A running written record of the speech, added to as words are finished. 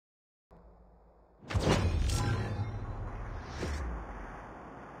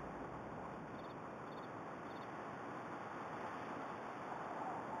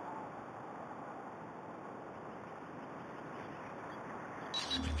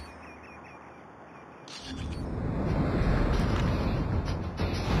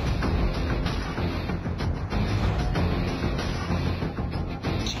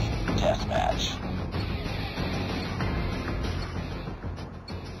Team deathmatch.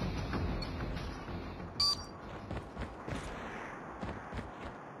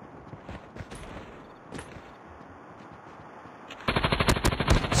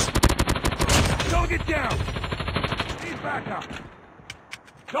 Target down! He's back up!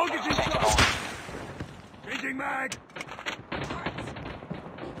 Target's in sight! Changing mag!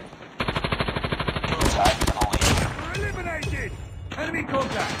 Tied for the lead. We're eliminated! Enemy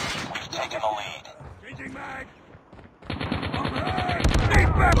contact! We've taken the lead. Changing mag! I'm hurt! He's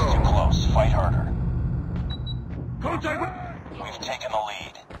back! Too close. Fight harder. Contact with... We've taken the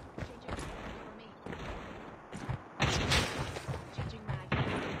lead.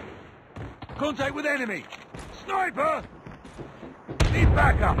 Contact with enemy! Sniper! Need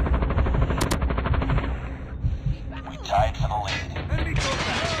backup! We tied for the lead. Enemy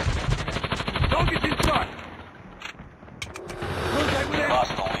contact! Target's in sight! Contact with We enemy!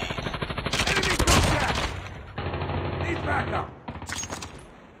 lost the lead. Enemy contact! Need backup!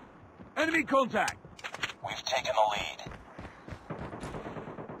 Enemy contact! We've taken the lead.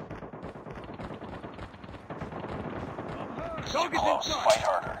 Too Target's in close. sight! Fight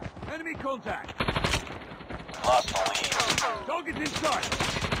harder. Enemy contact! We lost the lead. Target's in sight!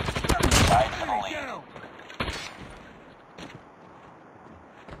 Tied for the Enemy lead. down!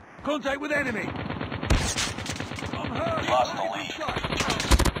 Contact with enemy! I'm hurt! We lost the Target's in lead. sight.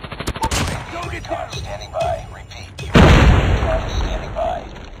 Target Recon down! standing by. Repeat. Recon is standing by.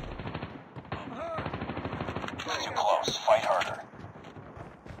 I'm hurt! Too close. Fight harder.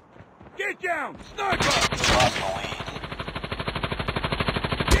 Get down! Sniper! We lost the lead.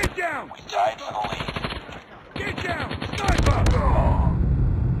 Get down! We tied for the lead. Get down! Sniper!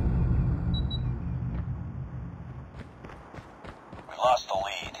 We lost the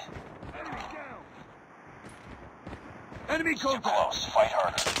lead. Enemy down! Enemy Too contact! close. Fight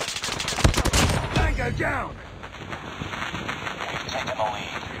harder. Tango down! We've taken the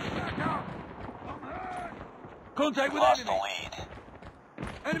lead. Back up! I'm hurt! Contact We with lost the enemy! lead.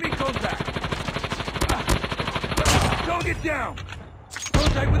 Enemy contact! Target down!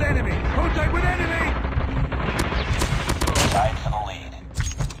 Contact with enemy! Contact with enemy! Tied for the lead.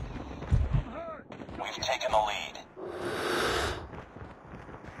 I'm hurt! We've taken the lead.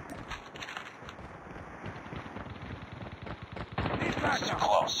 Need Too backup!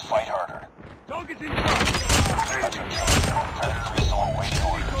 close. Fight harder. Target's in sight! Hunter killer. Predator result waiting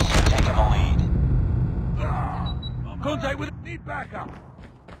orders. Taking the lead. Contact with... Need backup!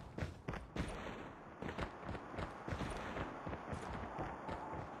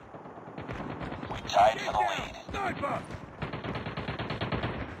 We tied Get for the down! lead. Sniper!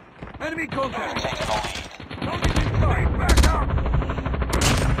 Enemy We've contact! taken the lead. Target's in sight! Back up!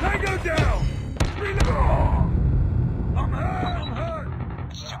 Tango down! Reload! I'm hurt! I'm hurt!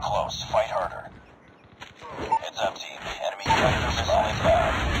 It's too close. Fight harder. Heads up, team. Enemy predator missile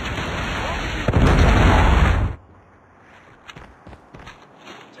inbound.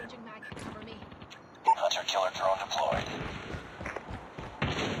 Changing mag, cover me. Hunter killer drone deployed.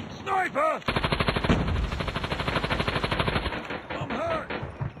 Sniper! I'm hurt!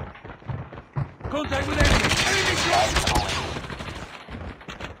 Contact with enemy! Enemy Tied contact! for the lead.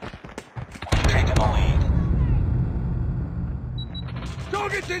 We've taken the lead.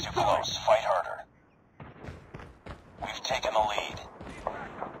 Target's in Too sight! close. Fight harder. We've taken the lead.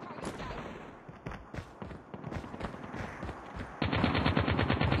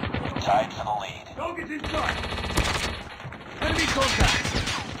 We tied for the lead. Target's in sight! Enemy contact!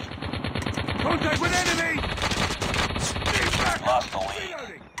 Contact with enemy! Need backup! Lost the lead.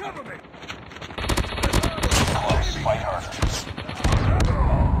 Reloading! Cover me! Close. Fight harder.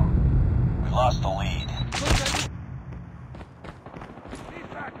 We lost the lead. Contact with... Need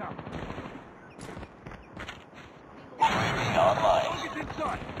backup! UAV online. Target's in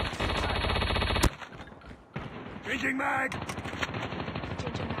sight! Changing mag!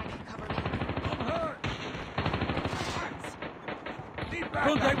 Changing mag, cover me. I'm hurt! Need backup!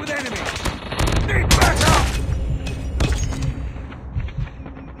 Contact with enemy! Need backup!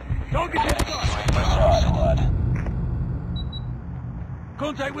 Target's in Enemy sight! UAV spotted.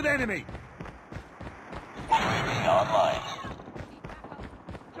 Contact with enemy! UAV online.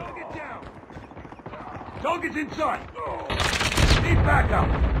 Target down! Target's in sight! Need backup!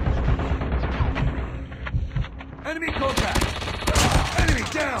 Enemy contact! Enemy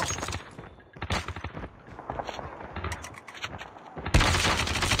down!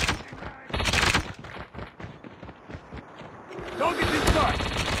 Target's in sight!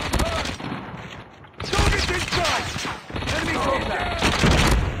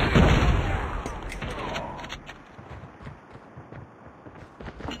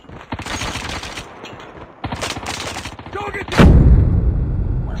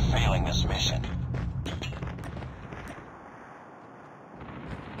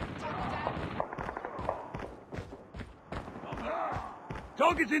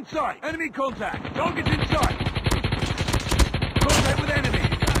 Target's in sight. Enemy contact. Target's in sight. Contact with enemy.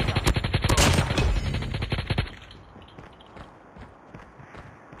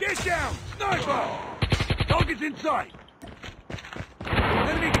 Get down! Sniper! Target's in sight.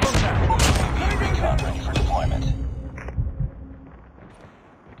 Enemy contact. Recon ready for deployment.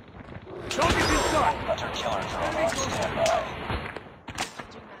 Target's in sight. Hunter killer drone on standby.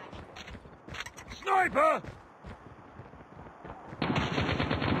 Changing mag. Sniper!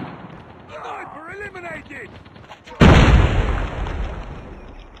 Sniper eliminated!